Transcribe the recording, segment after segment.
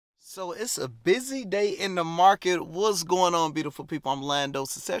So it's a busy day in the market. What's going on, beautiful people? I'm Lando,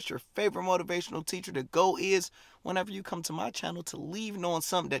 success, your favorite motivational teacher. The goal is whenever you come to my channel to leave knowing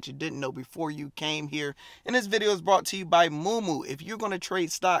something that you didn't know before you came here. And this video is brought to you by Moomoo. If you're going to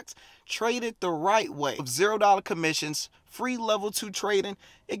trade stocks, trade it the right way. With $0 commissions, free level 2 trading,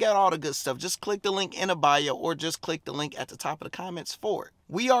 it got all the good stuff. Just click the link in the bio or just click the link at the top of the comments for it.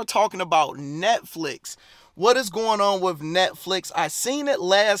 We are talking about Netflix. What is going on with Netflix? I seen it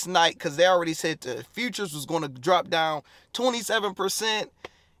last night because they already said the futures was going to drop down 27%,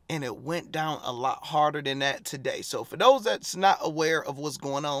 and it went down a lot harder than that today. So for those that's not aware of what's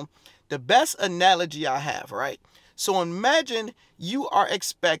going on, the best analogy I have, right? So imagine you are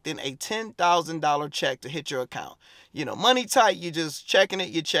expecting a $10,000 check to hit your account. You know, money tight, you're just checking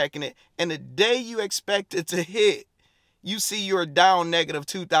it, and the day you expect it to hit, you see you're down negative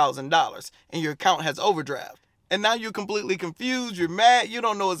 $2,000 and your account has overdraft. And now you're completely confused, you're mad, you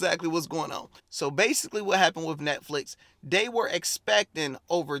don't know exactly what's going on. So basically what happened with Netflix, they were expecting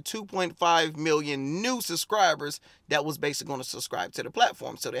over 2.5 million new subscribers that was basically going to subscribe to the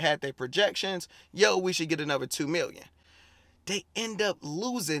platform. So they had their projections, yo, we should get another 2 million. They end up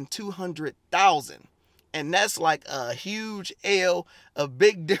losing 200,000. And that's like a huge L, a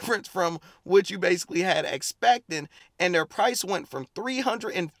big difference from what you basically had expecting. And their price went from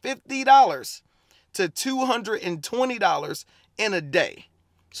 $350 to $220 in a day.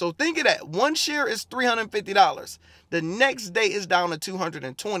 So think of that. One share is $350. The next day is down to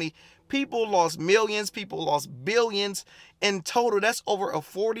 $220. People lost millions. People lost billions. In total, that's over a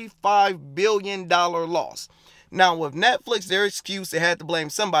 $45 billion loss. Now, with Netflix, their excuse, they had to blame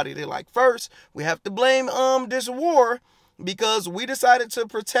somebody. They're like, first, we have to blame this war because we decided to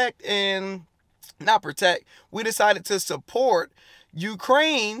we decided to support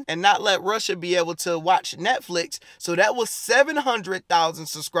Ukraine and not let Russia be able to watch Netflix. So that was 700,000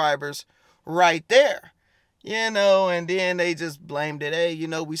 subscribers right there. You know, and then they just blamed it. Hey, you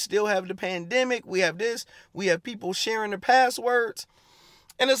know, we still have the pandemic. We have this. We have people sharing their passwords.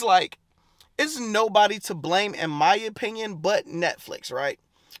 And it's like, it's nobody to blame, in my opinion, but Netflix, right?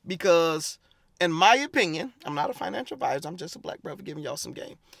 Because, in my opinion, I'm not a financial advisor. I'm just a black brother giving y'all some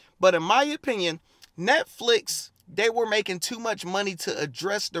game. But in my opinion, Netflix, they were making too much money to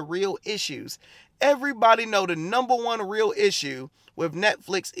address the real issues. Everybody know the number one real issue with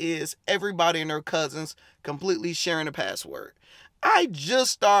Netflix is everybody and their cousins completely sharing a password. I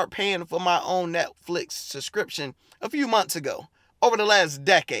just started paying for my own Netflix subscription a few months ago. Over the last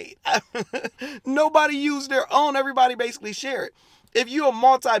decade. Nobody used their own. Everybody basically share it. If you're a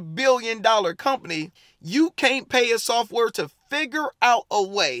multi-billion-dollar company, you can't pay a software to figure out a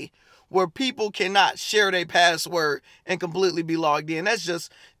way where people cannot share their password and completely be logged in. That's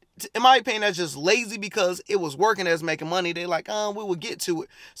just, in my opinion, that's just lazy because it was working as making money. They're like, we will get to it.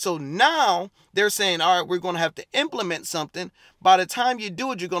 So now they're saying, all right, we're going to have to implement something. By the time you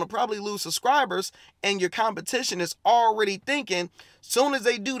do it, you're going to probably lose subscribers, and your competition is already thinking, soon as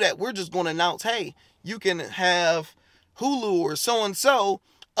they do that, we're just going to announce, hey, you can have Hulu or so-and-so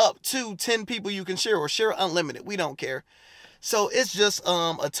up to 10 people you can share, or share unlimited. We don't care. So it's just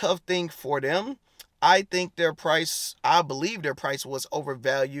a tough thing for them. I think I believe their price was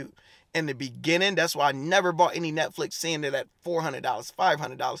overvalued in the beginning. That's why I never bought any Netflix seeing it at $400,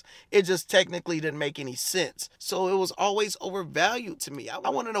 $500. It just technically didn't make any sense. So it was always overvalued to me. I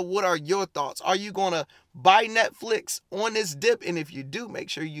want to know, what are your thoughts? Are you going to buy Netflix on this dip? And if you do, make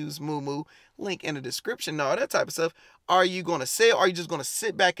sure you use Moomoo. Link in the description, all that type of stuff. Are you going to sell, or are you just going to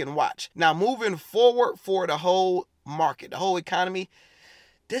sit back and watch? Now, moving forward for the whole market, the whole economy,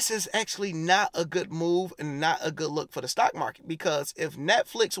 this is actually not a good move and not a good look for the stock market, because if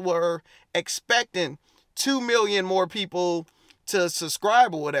Netflix were expecting 2 million more people to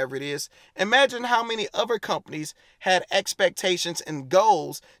subscribe or whatever it is, imagine how many other companies had expectations and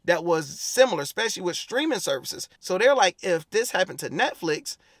goals that was similar, especially with streaming services. So they're like, if this happened to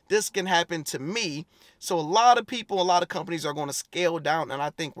Netflix, this can happen to me. So a lot of people, a lot of companies are going to scale down, and I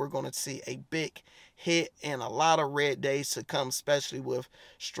think we're going to see a big hit and a lot of red days to come, especially with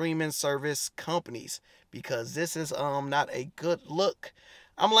streaming service companies, because this is not a good look.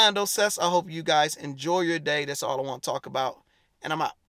 I'm Lando Sess. I hope you guys enjoy your day. That's all I want to talk about, and I'm out.